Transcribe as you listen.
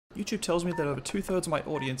YouTube tells me that over 2/3 of my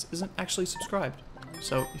audience isn't actually subscribed.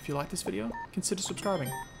 So if you like this video, consider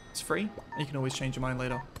subscribing. It's free, and you can always change your mind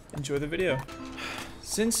later. Enjoy the video.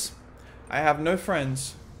 Since I have no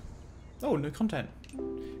friends... Oh, no content.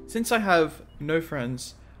 Since I have no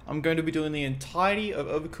friends, I'm going to be doing the entirety of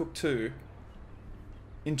Overcooked 2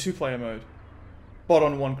 in 2-player mode, but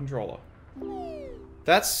on one controller.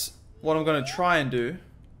 That's what I'm going to try and do.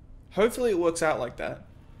 Hopefully it works out like that.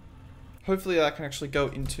 Hopefully I can actually go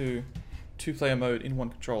into 2-player mode in one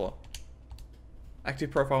controller.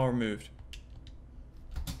 Active profile removed.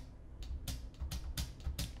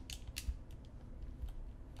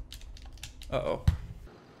 Uh-oh.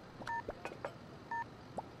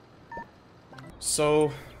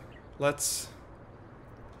 So, let's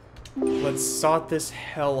start this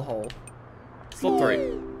hellhole. Slot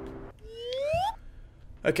 3.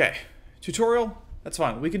 Okay. Tutorial? That's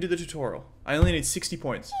fine. We can do the tutorial. I only need 60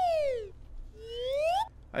 points.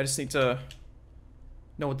 I just need to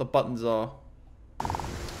know what the buttons are.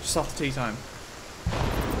 Just after tea time.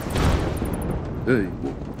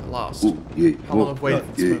 At last. How long I've waited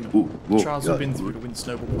for this moment. The trials have been through to win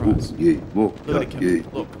Snowball Prize. Look at him.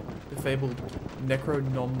 Look. The fabled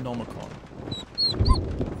Necronomicon.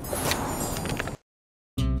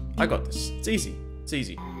 I got this. It's easy. It's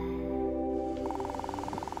easy.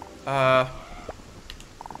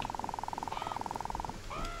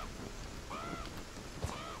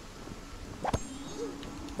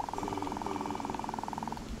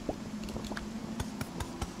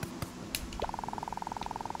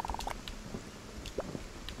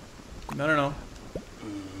 No.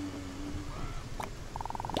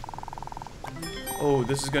 Oh,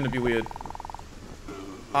 this is going to be weird.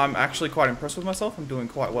 I'm actually quite impressed with myself. I'm doing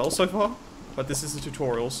quite well so far. But this is a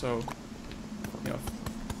tutorial, so... You know,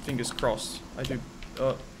 fingers crossed. I do...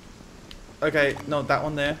 okay, no, that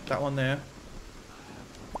one there. That one there.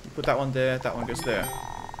 You put that one there. That one goes there.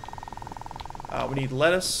 We need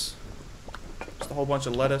lettuce. Just a whole bunch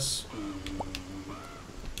of lettuce.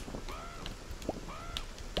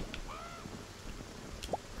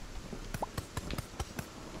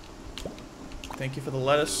 Thank you for the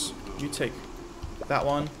lettuce. You take that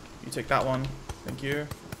one. You take that one. Thank you.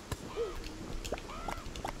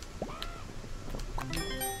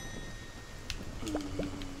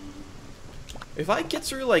 If I get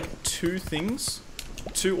through like 2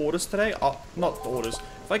 orders today, not the orders.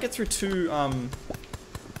 If I get through 2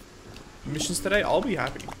 missions today, I'll be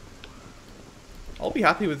happy. I'll be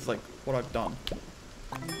happy with like what I've done.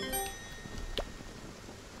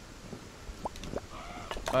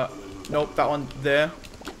 Nope, that one there.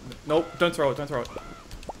 Nope, don't throw it, don't throw it.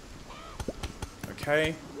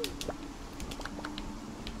 Okay.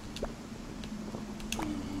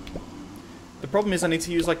 The problem is I need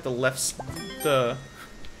to use like I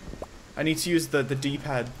need to use the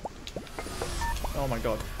D-pad. Oh my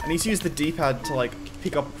god. I need to use the D-pad to like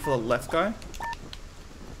pick up for the left guy.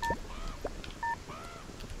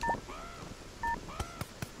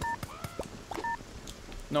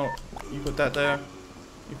 No, you put that there.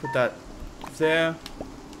 You put that there.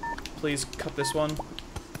 Please cut this one.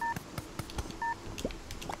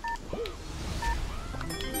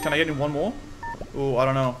 Can I get in one more? Ooh, I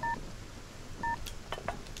don't know.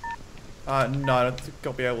 No, I don't think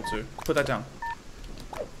I'll be able to. Put that down.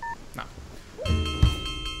 No.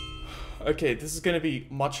 Okay, this is gonna be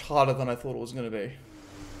much harder than I thought it was gonna be.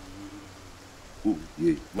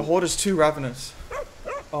 The horde is too ravenous.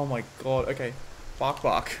 Oh my god, okay. Bark,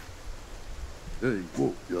 bark.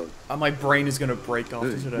 My brain is gonna break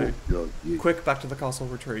after today. Quick, back to the castle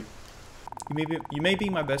retreat. You may be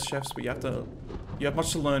my best chefs, but you have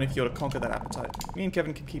much to learn if you're to conquer that appetite. Me and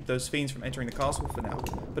Kevin can keep those fiends from entering the castle for now.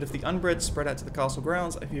 But if the unbred spread out to the castle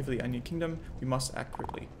grounds, I fear for the Onion Kingdom, we must act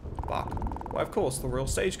quickly. Bark. Why, of course, the royal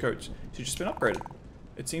stagecoach. She's just been upgraded.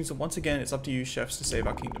 It seems that once again it's up to you chefs to save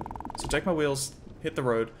our kingdom. So take my wheels, hit the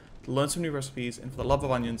road, learn some new recipes, and for the love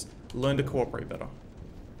of onions, learn to cooperate better.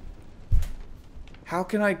 How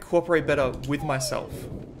can I cooperate better with myself?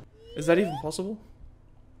 Is that even possible?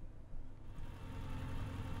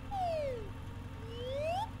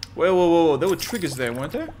 Whoa. There were triggers there,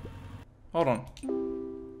 weren't there? Hold on.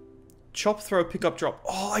 Chop, throw, pick up, drop.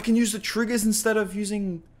 Oh, I can use the triggers instead of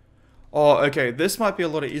using... Oh, okay. This might be a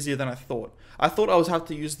lot easier than I thought. I thought I would have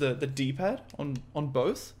to use the D-pad on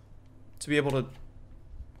both to be able to,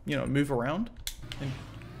 you know, move around and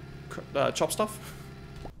chop stuff.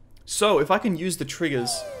 So, if I can use the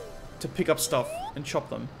triggers to pick up stuff and chop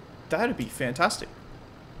them, that'd be fantastic.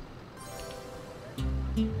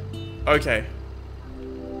 Okay.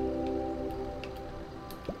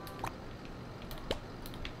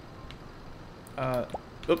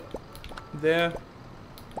 Oop. There.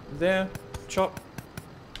 there. Chop.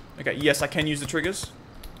 Okay, yes, I can use the triggers.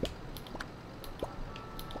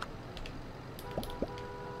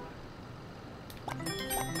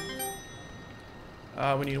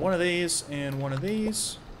 We need one of these and one of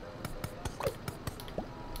these.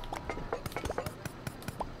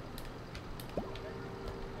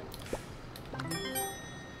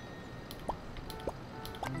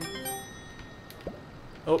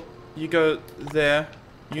 Oh, you go there.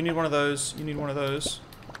 You need one of those. You need one of those.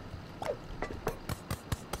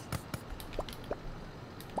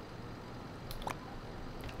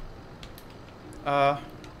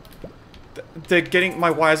 They're getting,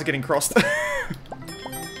 my wires are getting crossed.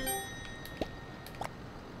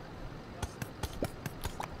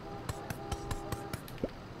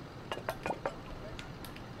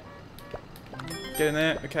 Get in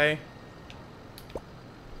there, okay.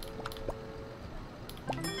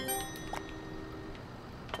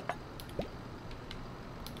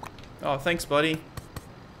 Oh, thanks, buddy.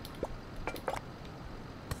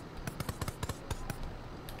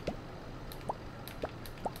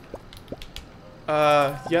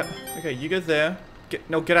 Yep. Okay, you go there. Get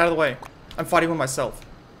out of the way. I'm fighting with myself.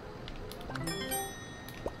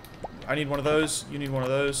 I need one of those. You need one of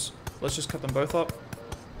those. Let's just cut them both up.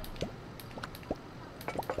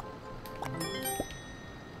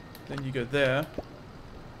 Then you go there.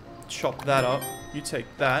 Chop that up. You take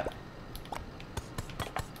that.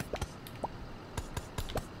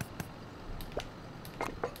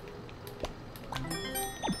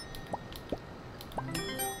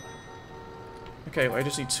 Okay, well, I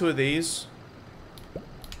just need 2 of these.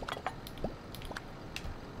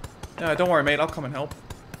 No, don't worry, mate. I'll come and help.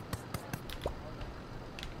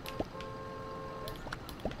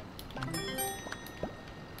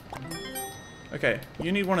 Okay,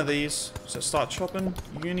 you need one of these, so start chopping.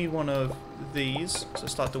 You need one of these, so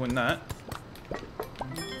start doing that.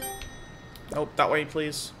 Nope, that way,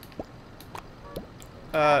 please.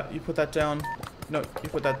 You put that down. No, you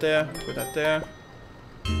put that there. Put that there.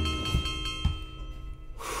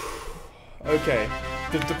 Okay.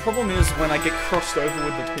 The problem is when I get crossed over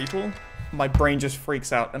with the people, my brain just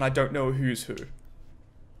freaks out and I don't know who's who.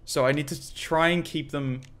 So I need to try and keep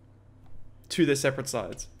them to their separate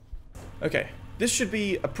sides. Okay. This should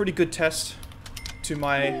be a pretty good test to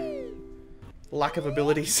my lack of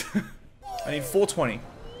abilities. I need 420.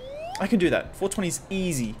 I can do that. 420 is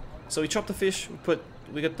easy. So we chop the fish,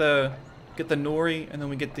 we get the nori, and then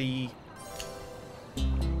we get the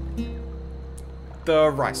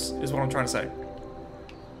rice, is what I'm trying to say.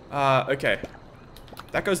 Okay.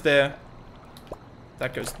 That goes there.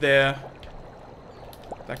 That goes there.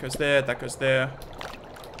 That goes there, that goes there.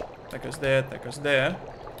 That goes there, that goes there.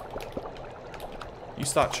 You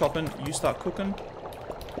start chopping, you start cooking.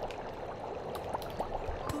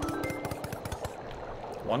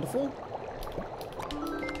 Wonderful.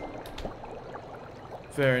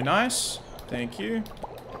 Very nice. Thank you.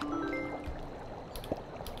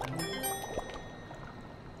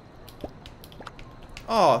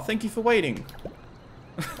 Oh, thank you for waiting.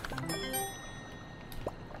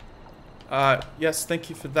 Yes, thank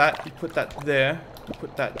you for that. You put that there. You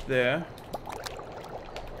put that there.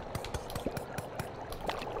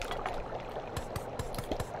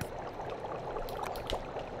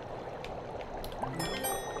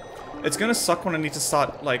 It's gonna suck when I need to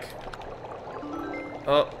start, like...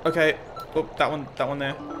 Oh, okay. Oh, that one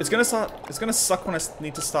there. It's gonna suck when I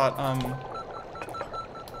need to start, I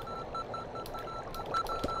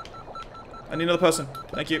need another person.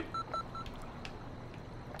 Thank you.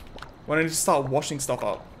 When I need to start washing stuff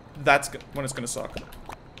up, that's when it's gonna suck.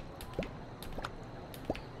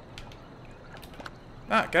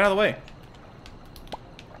 Ah, get out of the way.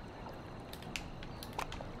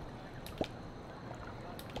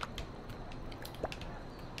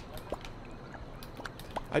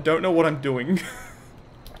 I don't know what I'm doing.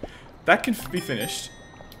 That can be finished.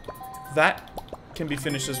 That can be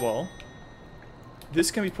finished as well.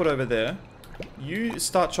 This can be put over there. You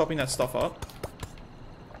start chopping that stuff up.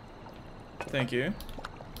 Thank you.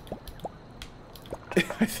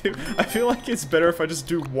 I feel like it's better if I just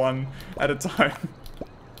do one at a time.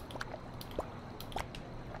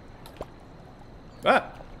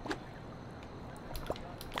 Ah!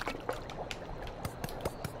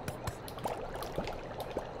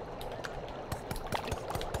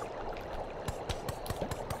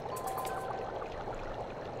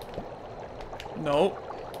 No.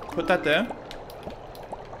 Put that there.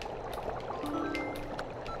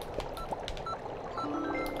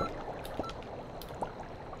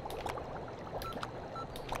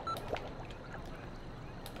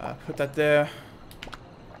 Put that there.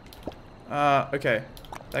 Okay.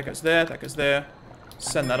 That goes there, that goes there.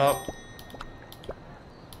 Send that up.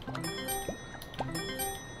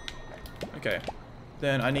 Okay.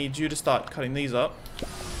 Then I need you to start cutting these up.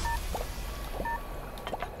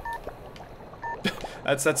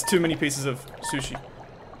 That's too many pieces of sushi.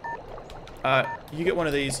 You get one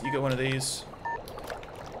of these, you get one of these.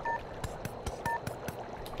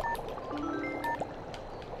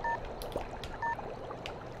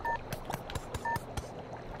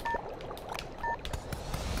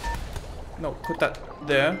 No, put that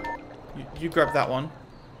there. You grab that one.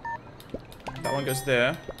 That one goes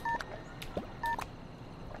there.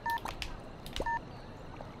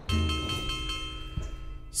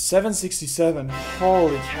 $767.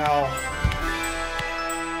 Holy cow.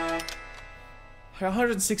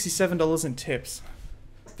 $167 in tips.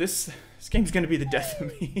 This game's gonna be the death of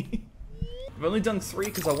me. I've only done 3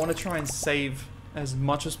 because I want to try and save as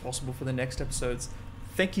much as possible for the next episodes.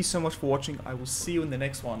 Thank you so much for watching. I will see you in the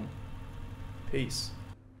next one. Peace.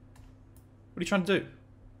 What are you trying to do?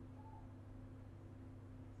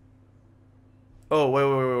 Oh,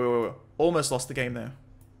 wait. Almost lost the game there.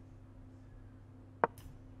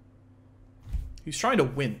 He's trying to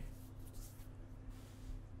win.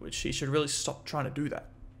 Which he should really stop trying to do that.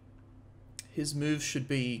 His move should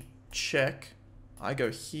be check. I go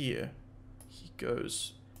here. He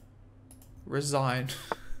goes resign.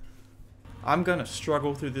 I'm gonna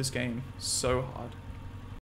struggle through this game so hard.